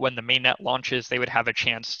that like when the mainnet launches, they would have a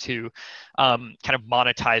chance to kind of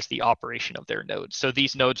monetize the operation of their nodes. So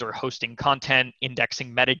these nodes are hosting content,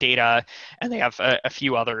 indexing metadata, and they have a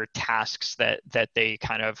few other tasks that they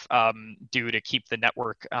kind of do to keep the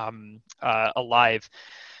network alive.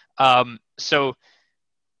 So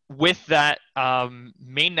with that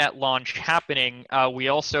mainnet launch happening, we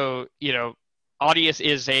also, Audius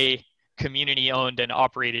is a community owned and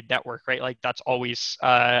operated network, right? Like that's always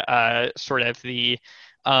sort of the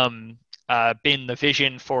been the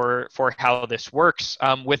vision for how this works.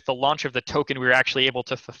 With the launch of the token, we were actually able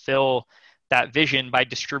to fulfill that vision by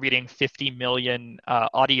distributing 50 million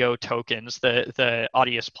audio tokens, the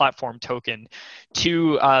Audius platform token,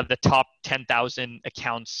 to the top 10,000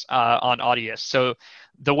 accounts on Audius. So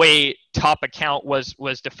the way top account was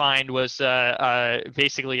defined was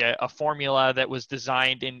basically a formula that was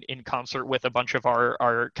designed in concert with a bunch of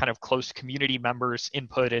our kind of close community members'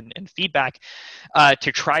 input and feedback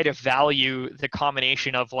to try to value the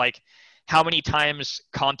combination of like how many times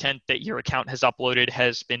content that your account has uploaded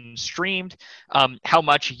has been streamed, how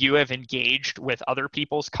much you have engaged with other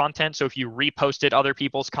people's content. So if you reposted other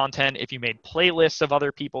people's content, if you made playlists of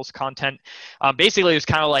other people's content, basically it's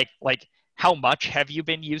kind of like how much have you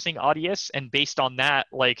been using Audius? And based on that,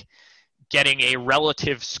 like getting a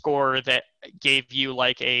relative score that gave you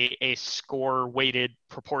like a score weighted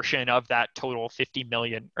proportion of that total 50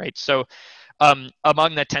 million, right? So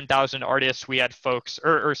among the 10,000 artists, we had folks,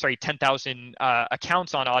 or sorry, 10,000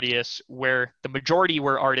 accounts on Audius, where the majority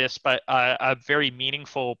were artists, but a very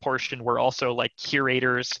meaningful portion were also like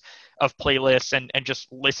curators of playlists and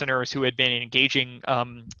just listeners who had been engaging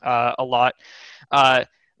a lot.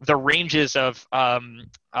 The ranges of kind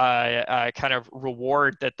of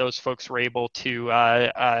reward that those folks were able to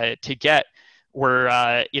get were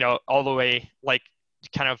all the way like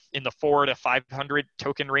kind of in the 400 to 500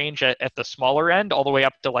 token range at the smaller end, all the way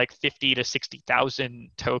up to like 50 to 60,000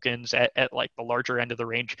 tokens at like the larger end of the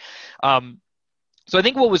range. So I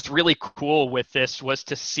think what was really cool with this was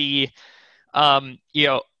to see, our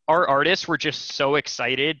artists were just so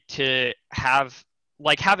excited to have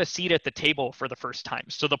a seat at the table for the first time.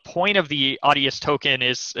 So the point of the Audius token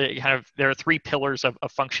is there are three pillars of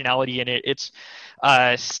functionality in it. It's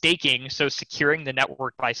staking, so securing the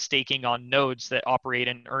network by staking on nodes that operate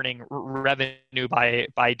and earning revenue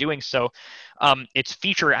by doing so. It's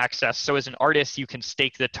feature access. So as an artist, you can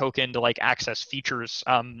stake the token to like access features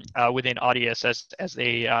within Audius as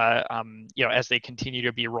they continue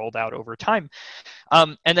to be rolled out over time.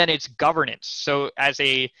 And then it's governance. So as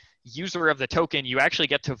a user of the token, you actually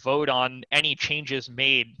get to vote on any changes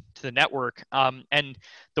made to the network. And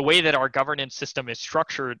the way that our governance system is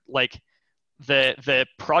structured, like the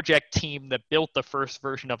project team that built the first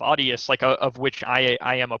version of Audius, of which I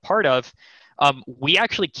am a part of, we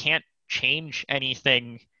actually can't change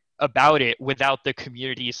anything about it without the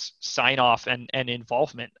community's sign off and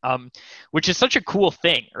involvement, which is such a cool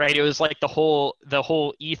thing, right? It was like the whole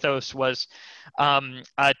ethos was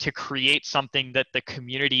to create something that the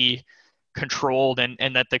community controlled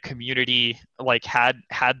and that the community like had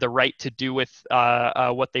the right to do with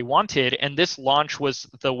what they wanted. And this launch was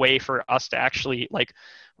the way for us to actually like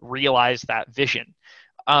realize that vision.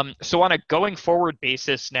 So on a going forward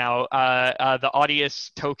basis now, the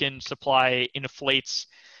Audius token supply inflates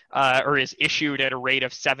or is issued at a rate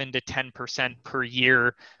of 7 to 10% per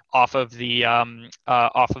year off of the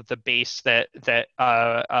base that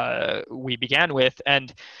we began with,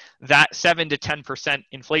 and that 7 to 10%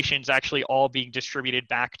 inflation is actually all being distributed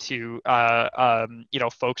back to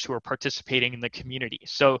folks who are participating in the community.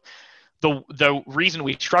 So the reason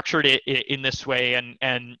we structured it in this way,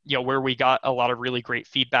 and where we got a lot of really great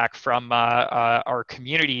feedback from our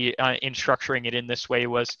community in structuring it in this way,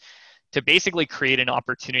 was to basically create an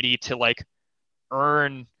opportunity to like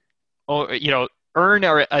earn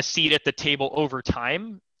a seat at the table over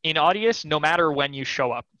time in Audius, no matter when you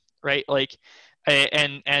show up, right? Like,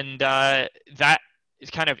 and that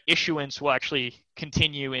kind of issuance will actually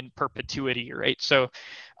continue in perpetuity, right? So,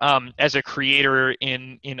 as a creator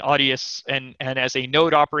in Audius and as a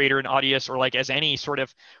node operator in Audius, or like as any sort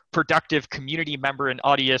of productive community member in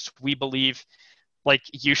Audius, we believe like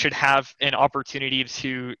you should have an opportunity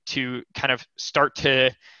to kind of start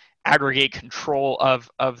to aggregate control of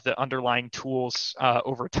the underlying tools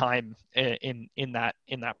over time in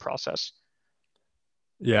that process.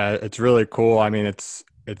 Yeah, it's really cool. I mean, it's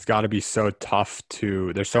got to be so tough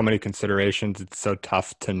to, there's so many considerations. It's so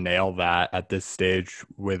tough to nail that at this stage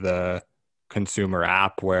with a consumer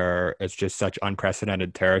app where it's just such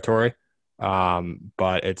unprecedented territory.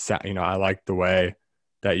 But it's, I like the way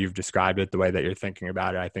that you've described it, the way that you're thinking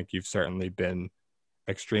about it. I think you've certainly been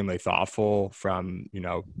extremely thoughtful from,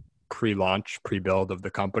 pre-launch, pre-build of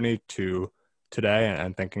the company to today,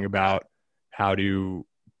 and thinking about how to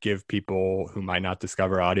give people who might not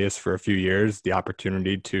discover Audius for a few years the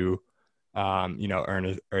opportunity to,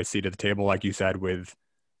 earn a seat at the table, like you said, with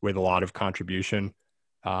a lot of contribution,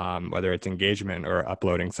 whether it's engagement or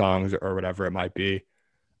uploading songs or whatever it might be.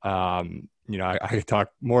 I could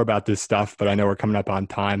talk more about this stuff, but I know we're coming up on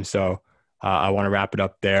time, so I want to wrap it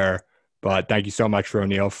up there. But thank you so much,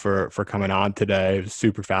 Ronil, for coming on today. It was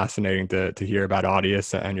super fascinating to hear about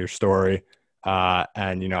Audius and your story.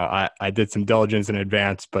 I did some diligence in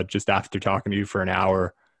advance, but just after talking to you for an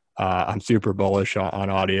hour, I'm super bullish on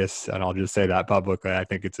Audius, and I'll just say that publicly. I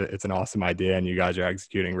think it's an awesome idea, and you guys are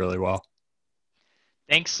executing really well.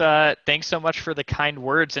 Thanks so much for the kind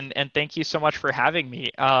words, and thank you so much for having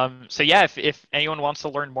me. So yeah, if anyone wants to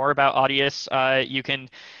learn more about Audius, you can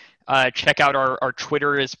check out our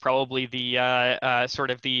Twitter is probably the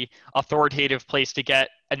sort of the authoritative place to get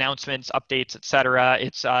announcements, updates, etc.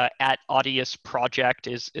 It's at Audius Project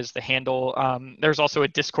is the handle. There's also a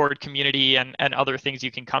Discord community and other things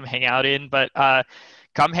you can come hang out in. But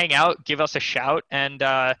come hang out, give us a shout, and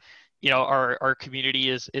our community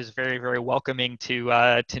is very, very welcoming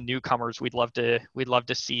to newcomers. We'd love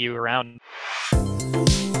to see you around.